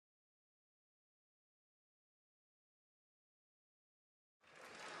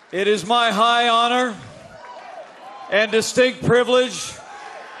It is my high honor and distinct privilege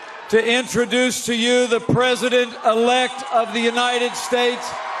to introduce to you the President-elect of the United States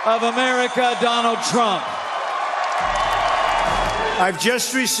of America, Donald Trump. I've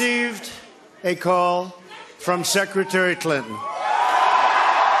just received a call from Secretary Clinton.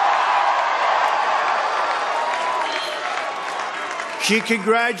 She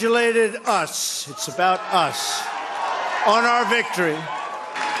congratulated us, it's about us, on our victory.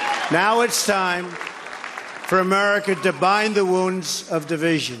 Now it's time for America to bind the wounds of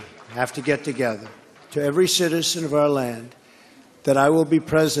division. We have to get together. To every citizen of our land, that I will be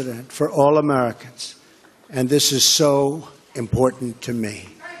president for all Americans. And this is so important to me.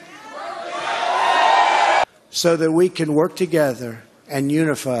 So that we can work together and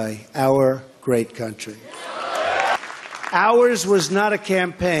unify our great country. Ours was not a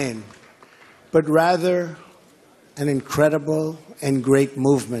campaign, but rather an incredible and great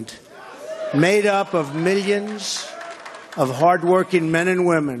movement made up of millions of hardworking men and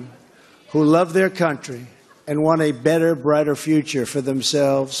women who love their country and want a better, brighter future for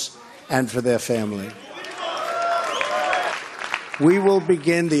themselves and for their family. We will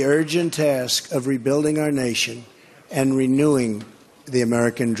begin the urgent task of rebuilding our nation and renewing the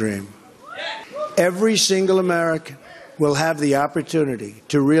American dream. Every single American will have the opportunity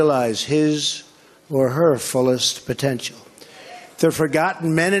to realize his or her fullest potential. The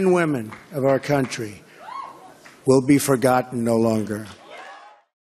forgotten men and women of our country will be forgotten no longer.